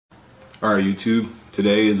Alright YouTube,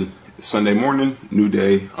 today is a Sunday morning, new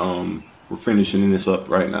day. We're finishing this up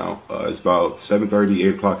right now. It's about 7:30,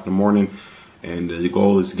 8 o'clock in the morning, and the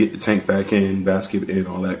goal is to get the tank back in, basket in,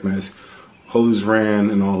 all that mess. Hose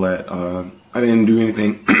ran and all that. I didn't do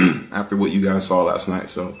anything after what you guys saw last night,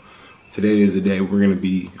 so today is the day I'm gonna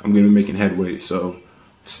be making headway, so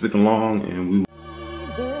stick along and we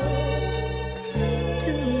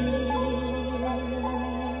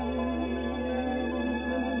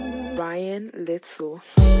Little.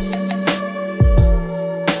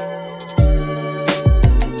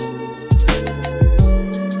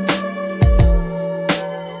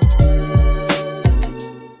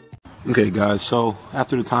 Okay guys, so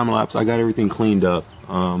after the time lapse I got everything cleaned up.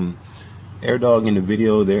 Airdog in their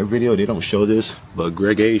video they don't show this, but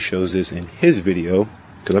Greg A shows this in his video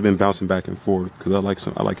because I've been bouncing back and forth because I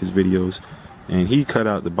like his videos, and he cut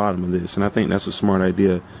out the bottom of this, and I think that's a smart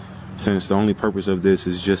idea since the only purpose of this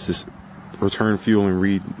is just this return fuel and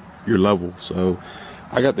read your level. So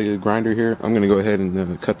I got the grinder here. I'm gonna go ahead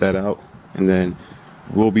and cut that out, and then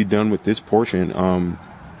we'll be done with this portion.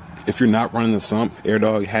 If you're not running the sump,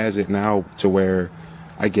 Airdog has it now to where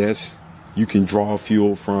I guess you can draw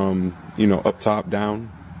fuel from, you know, up top down.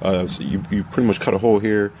 So you pretty much cut a hole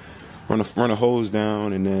here, run a hose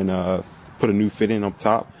down, and then put a new fit in up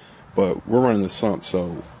top. But we're running the sump,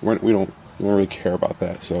 so we don't really care about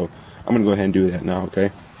that. So I'm gonna go ahead and do that now. Okay.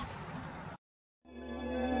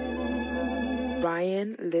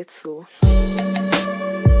 Little.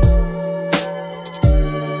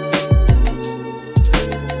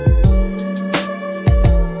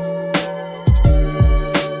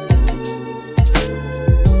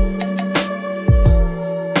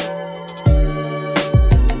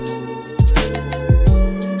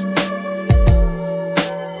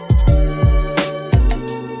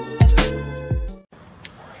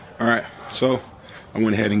 Alright, so I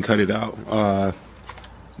went ahead and cut it out.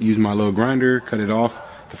 Used my little grinder, cut it off.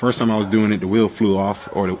 The first time I was doing it, the wheel flew off,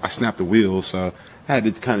 or I snapped the wheel, so I had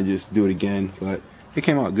to kind of just do it again, but it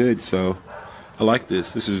came out good, so I like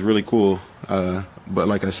this. This is really cool, but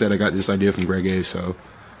like I said, I got this idea from Greg A, so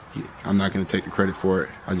I'm not going to take the credit for it.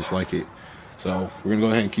 I just like it. So we're going to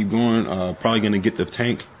go ahead and keep going. Probably going to get the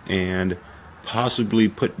tank and possibly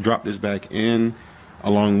drop this back in,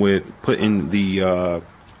 along with putting the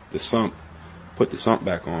sump, put the sump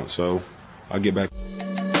back on. So I'll get back.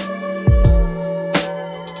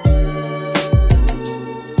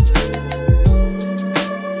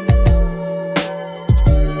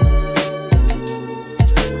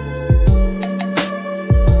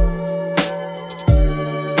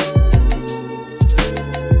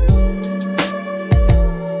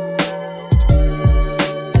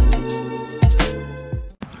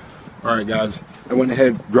 Alright guys, I went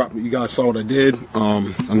ahead, dropped, you guys saw what I did.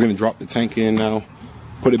 I'm going to drop the tank in now,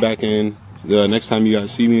 put it back in. The next time you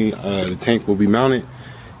guys see me, the tank will be mounted,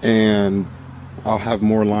 and I'll have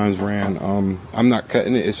more lines ran. I'm not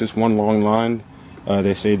cutting it, it's just one long line.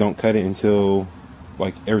 They say don't cut it until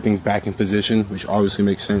like everything's back in position, which obviously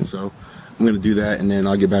makes sense, so I'm going to do that, and then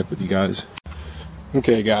I'll get back with you guys.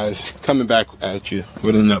 Okay guys, coming back at you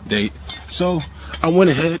with an update. So I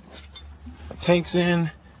went ahead, tank's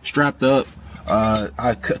in, strapped up.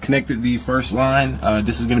 I connected the first line.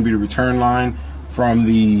 This is going to be the return line from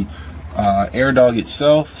the Airdog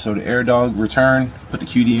itself. So the Airdog return, put the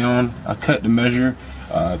QD on. I cut the measure.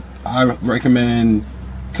 I recommend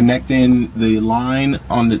connecting the line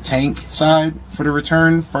on the tank side for the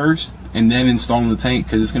return first, and then installing the tank,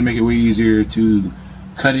 because it's going to make it way easier to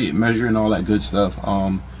cut it, measure, and all that good stuff.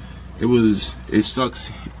 It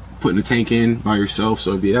sucks putting the tank in by yourself,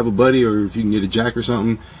 so if you have a buddy or if you can get a jack or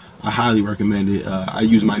something, I highly recommend it. I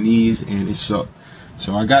use my knees and it sucked.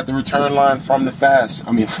 So I got the return line from the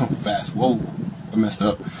whoa, I messed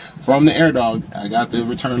up. From the Airdog, I got the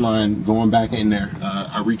return line going back in there.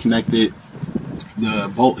 I reconnected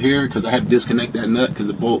the bolt here because I had to disconnect that nut because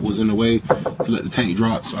the bolt was in the way to let the tank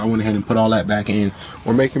drop, so I went ahead and put all that back in.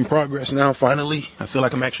 We're making progress now, finally. I feel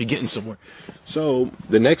like I'm actually getting somewhere. So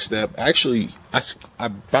the next step, actually I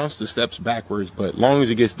bounced the steps backwards, but as long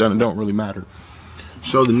as it gets done, it don't really matter.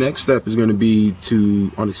 So the next step is going to be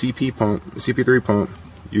on the CP pump, the CP3 pump,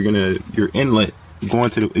 your inlet going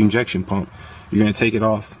to the injection pump, you're going to take it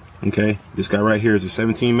off. Okay, this guy right here is a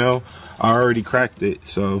 17 mil. I already cracked it,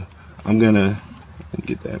 so I'm gonna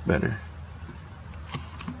get that better.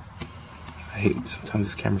 I hate it. Sometimes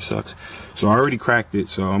this camera sucks. So I already cracked it,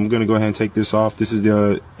 so I'm gonna go ahead and take this off. This is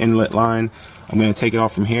the inlet line. I'm gonna take it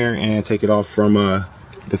off from here and take it off from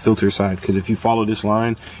the filter side, because if you follow this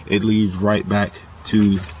line, it leads right back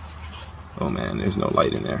to, oh man, there's no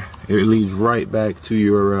light in there. It leads right back to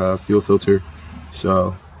your fuel filter.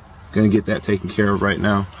 So gonna get that taken care of right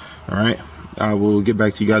now. All right, I will get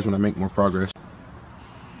back to you guys when I make more progress.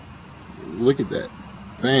 Look at that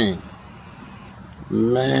thing,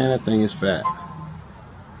 man, that thing is fat.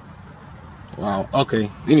 Wow. Okay,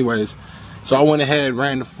 anyways, so I went ahead,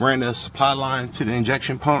 ran the supply line to the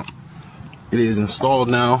injection pump. It is installed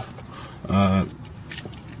now.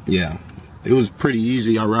 Yeah, it was pretty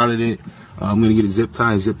easy. I routed it. I'm gonna get a zip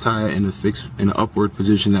tie in the upward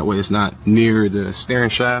position. That way it's not near the steering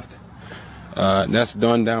shaft. That's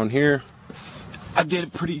done down here. I did a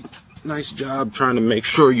pretty nice job trying to make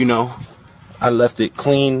sure, you know, I left it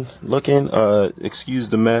clean looking. Excuse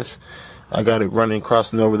the mess. I got it running,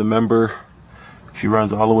 crossing over the member. She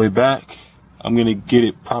runs all the way back. I'm gonna get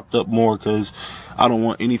it propped up more because I don't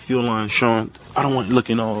want any fuel lines showing. I don't want it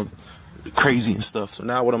looking all crazy and stuff. So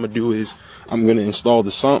now what I'm gonna do is I'm gonna install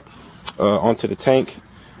the sump onto the tank.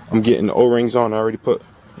 I'm getting the O-rings on. I already put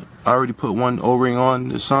one O-ring on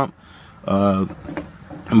the sump. I'm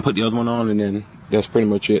gonna put the other one on, and then that's pretty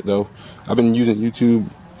much it though. I've been using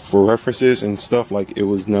YouTube for references and stuff like it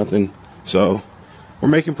was nothing. So we're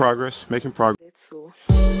making progress.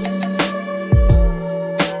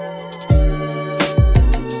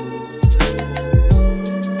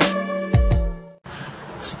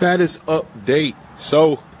 Status update.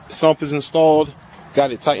 So the sump is installed,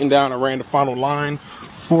 got it tightened down. I ran the final line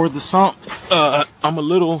for the sump. I'm a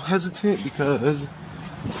little hesitant because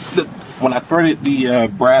when I threaded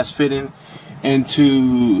the brass fitting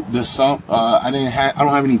into the sump, I don't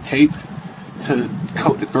have any tape to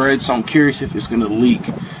coat the thread, so I'm curious if it's gonna leak.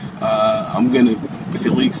 If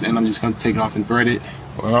it leaks, then I'm just gonna take it off and thread it,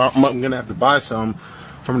 or I'm gonna have to buy some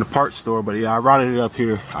from the parts store. But yeah, I routed it up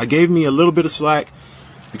here. I gave me a little bit of slack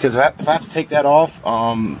because if I have to take that off,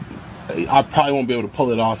 I probably won't be able to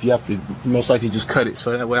pull it off. You have to most likely just cut it,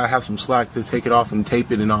 so that way I have some slack to take it off and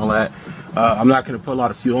tape it and all that. I'm not going to put a lot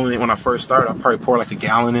of fuel in it when I first start. I'll probably pour like a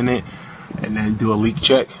gallon in it and then do a leak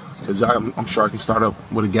check, because I'm sure I can start up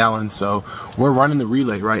with a gallon. So we're running the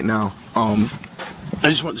relay right now. I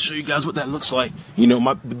just want to show you guys what that looks like. You know,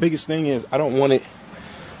 the biggest thing is I don't want it.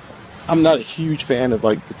 I'm not a huge fan of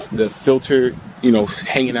like the filter, you know,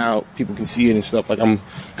 hanging out. People can see it and stuff. Like I'm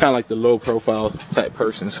kind of like the low profile type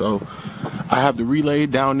person. So I have the relay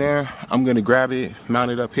down there. I'm gonna grab it,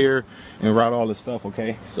 mount it up here, and route all this stuff.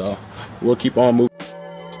 Okay, so we'll keep on moving.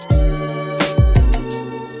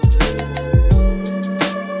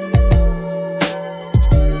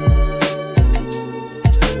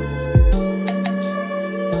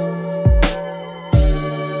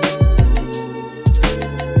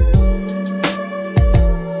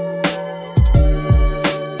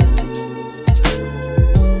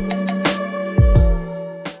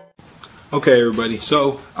 Okay, everybody,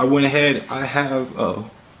 so I went ahead, I have,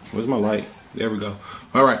 where's my light? There we go.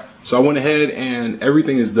 All right, so I went ahead and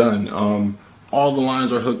everything is done. All the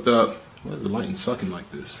lines are hooked up. Why is the lighting sucking like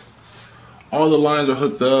this? All the lines are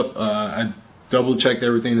hooked up. I double checked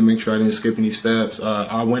everything to make sure I didn't skip any steps.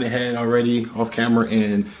 I went ahead already off camera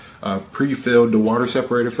and pre-filled the water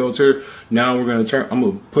separator filter. Now we're gonna I'm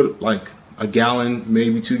gonna put like a gallon,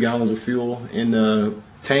 maybe 2 gallons of fuel in the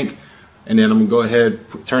tank. And then I'm going to go ahead,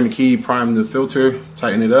 turn the key, prime the filter,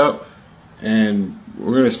 tighten it up, and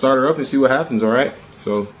we're going to start her up and see what happens, all right?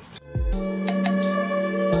 So.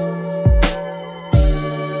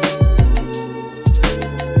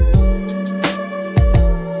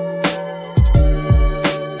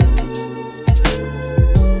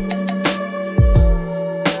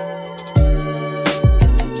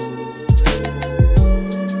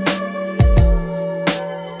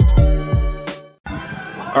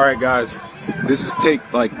 Alright guys, this is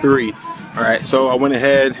take like 3. Alright, so I went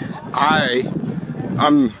ahead, I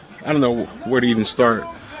don't know where to even start.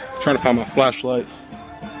 I'm trying to find my flashlight.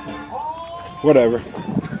 Whatever.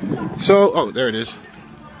 So, oh, there it is.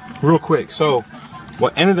 Real quick, so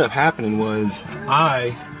what ended up happening was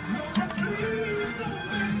I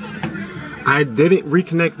didn't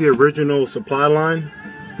reconnect the original supply line,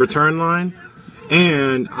 return line,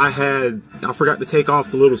 and I forgot to take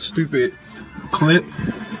off the little stupid clip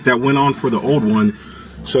that went on for the old one.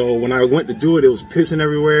 So when I went to do it, it was pissing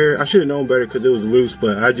everywhere. I should have known better because it was loose,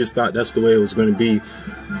 but I just thought that's the way it was going to be.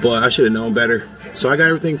 But I should have known better. So I got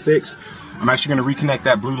everything fixed. I'm actually going to reconnect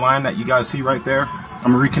that blue line that you guys see right there.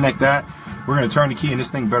 I'm going to reconnect that. We're going to turn the key and this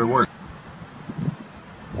thing better work.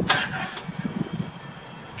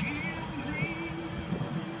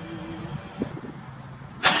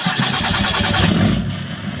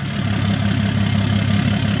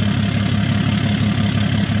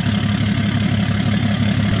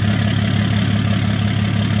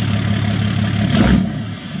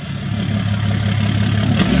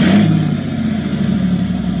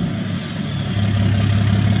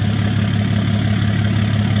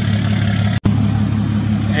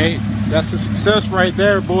 Hey, that's a success right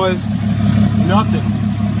there, boys. Nothing,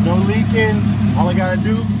 no leaking. All I gotta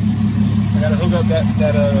do, I gotta hook up that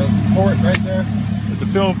port right there with the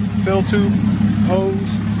fill tube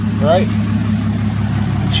hose, right?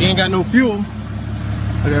 She ain't got no fuel.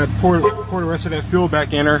 I gotta pour the rest of that fuel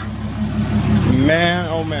back in her. Man,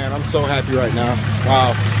 oh man, I'm so happy right now.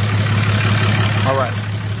 Wow. All right.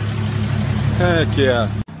 Heck yeah.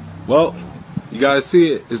 Well, you guys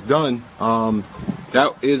see it. It's done.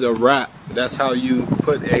 That is a wrap. That's how you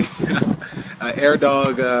put a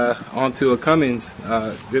Airdog onto a Cummins.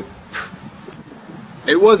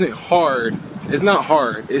 It wasn't hard. It's not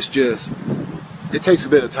hard. It's just it takes a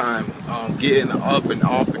bit of time. Getting up and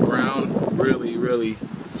off the ground really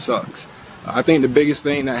sucks. I think the biggest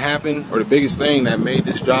thing that happened, or the biggest thing that made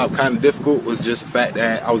this job kind of difficult, was just the fact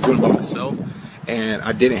that I was doing it by myself and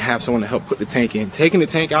I didn't have someone to help put the tank in. Taking the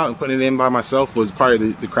tank out and putting it in by myself was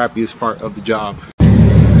probably the crappiest part of the job.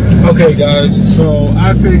 Okay guys, so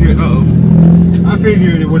I figured it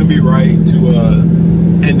wouldn't be right to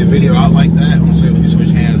end the video out like that. So let me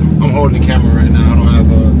switch hands. I'm holding the camera right now. I don't have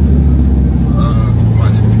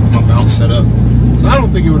my mount set up. So I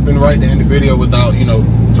don't think it would have been right to end the video without, you know,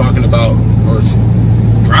 talking about or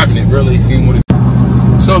driving it, really, seeing what it.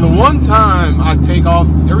 So the one time I take off,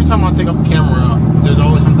 every time I take off the camera, there's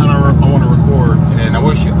always something I want to record, and I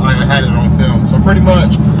wish I had it on film. So pretty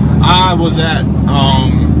much, I was at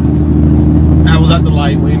the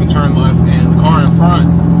light waiting to turn left, and the car in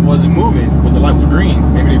front wasn't moving, but the light was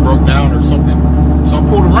green. Maybe they broke down or something. So I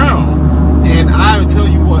pulled around, and I would tell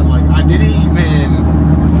you what, like I didn't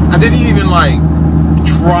even like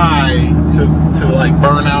try to like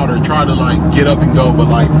burn out or try to like get up and go, but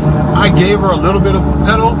like I gave her a little bit of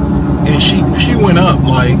pedal and she went up.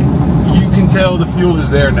 Like you can tell the fuel is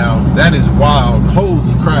there now. That is wild.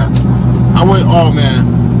 Holy crap. Oh man,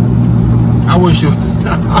 I wish it.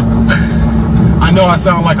 I know I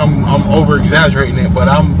sound like I'm over exaggerating it, but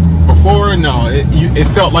it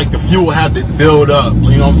felt like the fuel had to build up,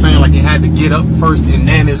 you know what I'm saying? Like it had to get up first and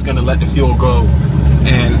then it's gonna let the fuel go.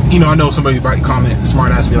 And you know, I know somebody might comment,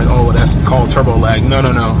 smart ass, be like, oh, well, that's called turbo lag. No,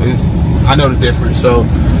 I know the difference. So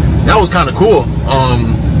that was kind of cool.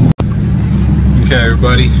 Okay,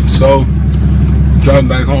 everybody. So driving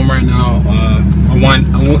back home right now. I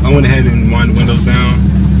went ahead and wind the windows down.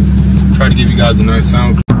 Try to give you guys a nice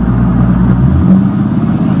sound.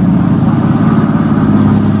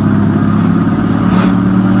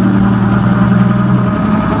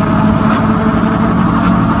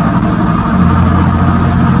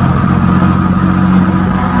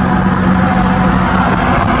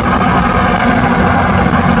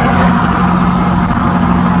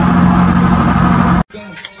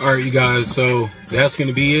 Alright you guys, so that's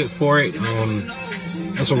gonna be it for it.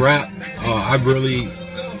 That's a wrap.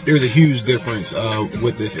 There's a huge difference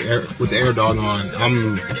with the Airdog on.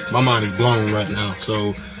 My mind is blown right now.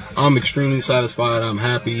 So I'm extremely satisfied. I'm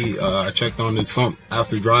happy. I checked on the sump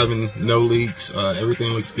after driving, no leaks.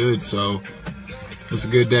 Everything looks good. So it's a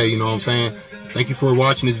good day, you know what I'm saying? Thank you for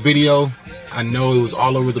watching this video. I know it was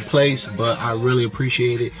all over the place, but I really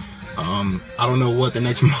appreciate it. I don't know what the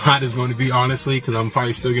next mod is going to be, honestly, because I'm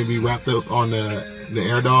probably still going to be wrapped up on the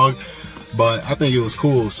Airdog, but I think it was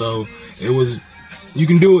cool. So you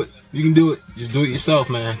can do it. You can do it. Just do it yourself,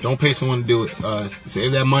 man. Don't pay someone to do it.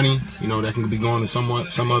 Save that money, you know, that can be going to some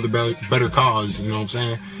other better cause, you know what I'm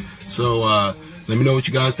saying? So let me know what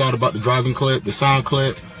you guys thought about the driving clip, the sound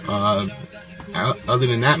clip. Other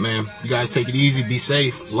than that, man, you guys take it easy, be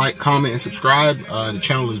safe, like, comment, and subscribe. The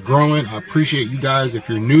channel is growing. I appreciate you guys. If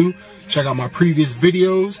you're new, check out my previous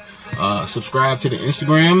videos. Subscribe to the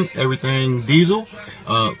Instagram, everything _diesel,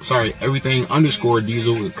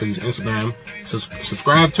 because it's Instagram. So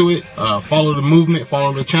subscribe to it. Follow the movement,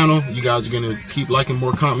 follow the channel. You guys are gonna keep liking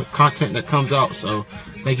more content that comes out. So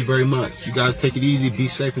thank you very much. You guys take it easy, be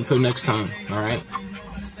safe until next time. All right.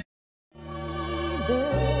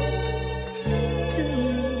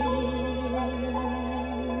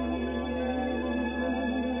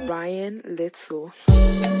 Little.